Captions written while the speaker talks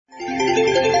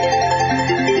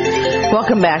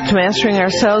Welcome back to Mastering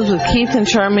Ourselves with Keith and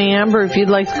Charmy Amber. If you'd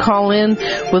like to call in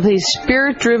with a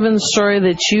spirit-driven story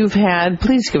that you've had,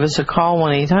 please give us a call,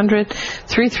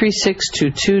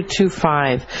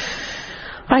 1-800-336-2225.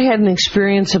 I had an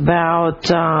experience about,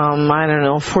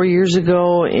 4 years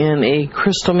ago in a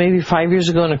crystal, maybe 5 years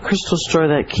ago in a crystal store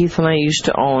that Keith and I used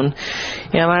to own.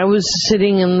 And I was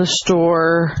sitting in the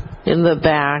store in the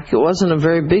back. It wasn't a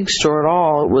very big store at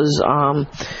all. It was,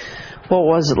 what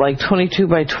was it, like 22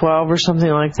 by 12 or something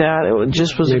like that? It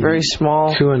just was maybe very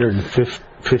small.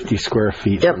 250 square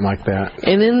feet, something like that.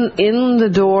 And in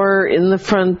the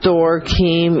front door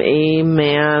came a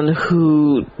man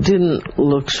who didn't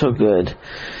look so good.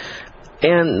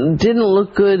 And didn't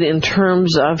look good in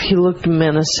terms of he looked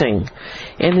menacing.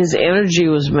 And his energy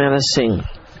was menacing.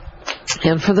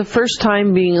 And for the first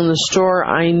time being in the store,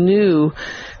 I knew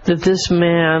that this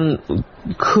man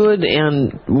could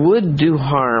and would do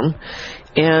harm,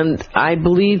 and I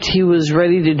believed he was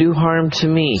ready to do harm to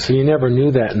me. So you never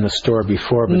knew that in the store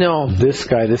before? But no. This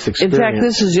experience... In fact,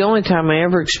 this is the only time I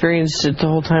ever experienced it the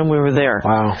whole time we were there.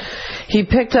 Wow. He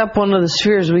picked up one of the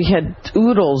spheres. We had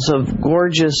oodles of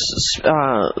gorgeous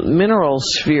mineral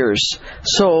spheres.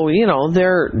 So,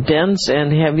 they're dense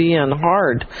and heavy and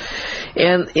hard.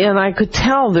 And I could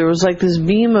tell there was like this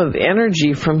beam of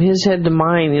energy from his head to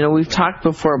mine. We've talked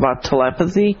before about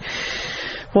telepathy.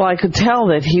 Well, I could tell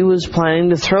that he was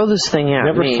planning to throw this thing at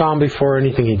me. Never saw him before or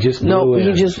anything. He just knew it.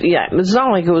 It's not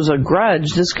like it was a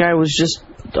grudge. This guy was just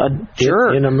a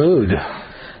jerk. In a mood.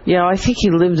 Yeah, I think he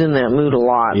lived in that mood a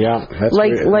lot. Yeah, that's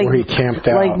where he camped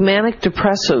out. Like manic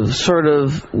depressive, sort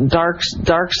of dark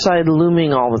side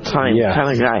looming all the time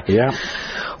kind of guy. Yeah.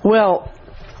 Well,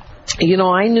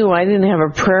 I knew I didn't have a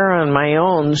prayer on my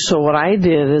own, so what I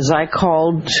did is I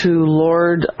called to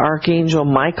Lord Archangel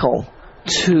Michael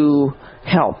to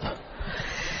help.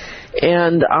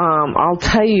 And I'll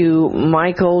tell you,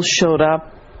 Michael showed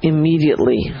up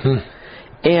immediately.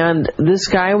 And this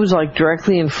guy was like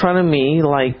directly in front of me,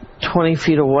 like 20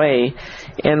 feet away.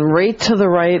 And right to the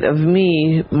right of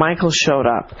me, Michael showed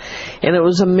up. And it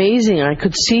was amazing. I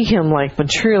could see him like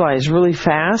materialize really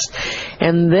fast.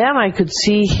 And then I could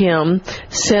see him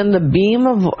send a beam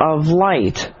of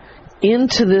light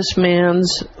into this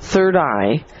man's third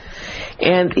eye.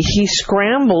 And he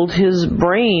scrambled his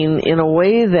brain in a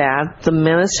way that the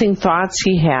menacing thoughts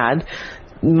he had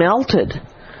melted.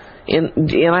 And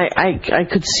I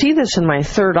could see this in my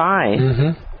third eye.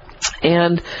 Mm-hmm.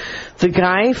 And the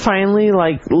guy finally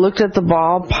looked at the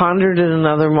ball, pondered it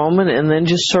another moment, and then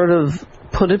just sort of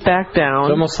put it back down.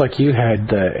 It's almost like you had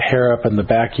the hair up in the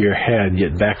back of your head,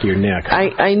 yet back of your neck.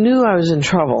 I knew I was in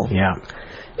trouble. Yeah.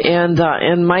 And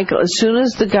Michael, as soon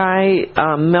as the guy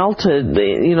melted,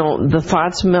 the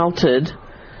thoughts melted,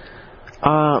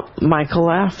 Michael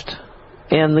left.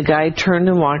 And the guy turned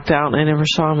and walked out, and I never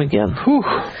saw him again. Whew.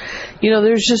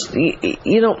 There's just,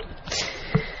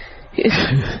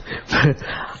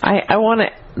 I want to,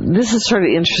 this is sort of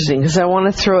interesting because I want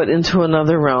to throw it into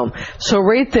another realm. So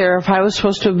right there, if I was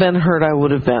supposed to have been hurt, I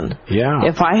would have been. Yeah.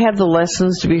 If I had the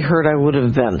lessons to be hurt, I would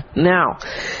have been. Now,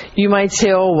 you might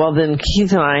say, oh, well, then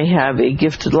Keith and I have a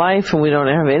gifted life and we don't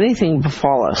have anything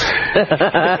befall us.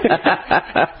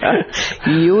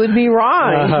 You would be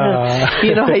wrong.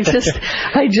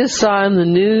 I just saw in the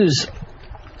news.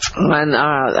 And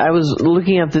I was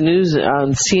looking at the news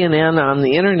on CNN on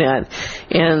the internet,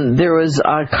 and there was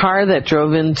a car that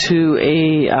drove into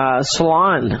a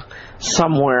salon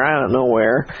somewhere, I don't know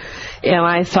where, and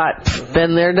I thought,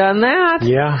 been there, done that.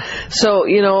 Yeah. So,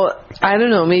 I don't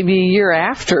know, maybe a year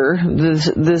after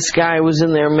this guy was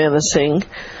in there menacing,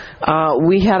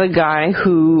 we had a guy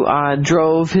who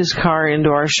drove his car into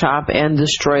our shop and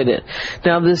destroyed it.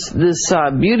 Now, this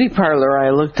beauty parlor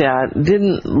I looked at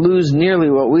didn't lose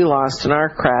nearly what we lost in our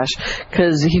crash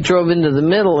because he drove into the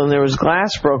middle and there was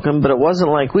glass broken, but it wasn't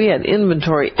like we had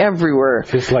inventory everywhere.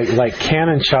 Just like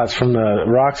cannon shots from the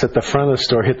rocks at the front of the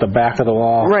store hit the back of the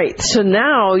wall. Right. So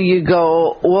now you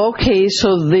go, well, okay,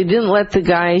 so they didn't let the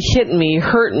guy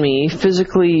hurt me,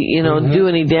 physically, do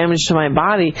any damage to my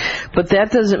body, but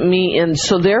that doesn't mean, and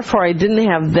so therefore I didn't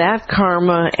have that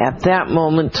karma at that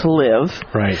moment to live.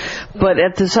 Right. But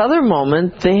at this other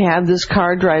moment, they had this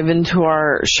car drive into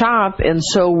our shop, and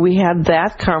so we had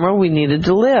that karma we needed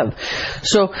to live.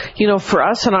 So, for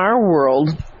us in our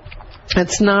world,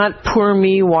 it's not poor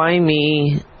me, why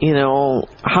me,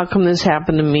 how come this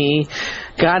happened to me?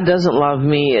 God doesn't love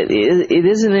me. It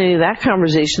isn't any of that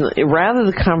conversation. Rather,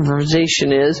 the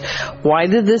conversation is, why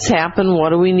did this happen?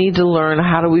 What do we need to learn?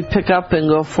 How do we pick up and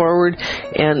go forward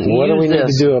and what do we need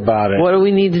to do about it? What do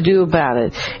we need to do about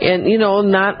it? And,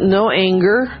 no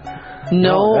anger.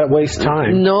 No, that wastes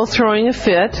time. No throwing a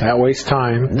fit. That wastes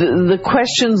time. The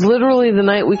questions, literally the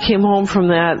night we came home from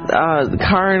that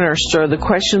car in our store, the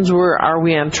questions were, are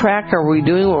we on track? Are we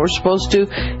doing what we're supposed to?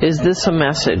 Is this a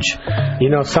message?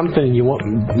 Something you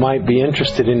might be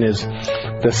interested in is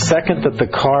the second that the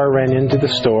car ran into the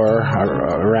store,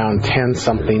 around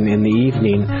 10-something in the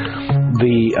evening,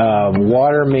 the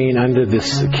water main under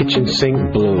this kitchen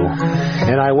sink blew.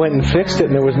 And I went and fixed it,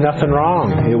 and there was nothing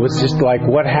wrong. It was just like,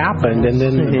 what happened? And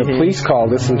then the police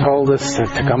called us and told us to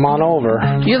come on over.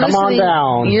 Come on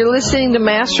down. You're listening to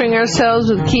Mastering Ourselves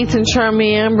with Keith and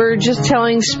Charmy Amber, just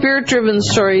telling spirit-driven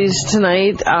stories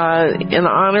tonight in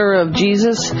honor of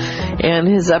Jesus and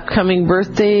his upcoming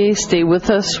birthday. Stay with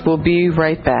us. We'll be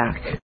right back.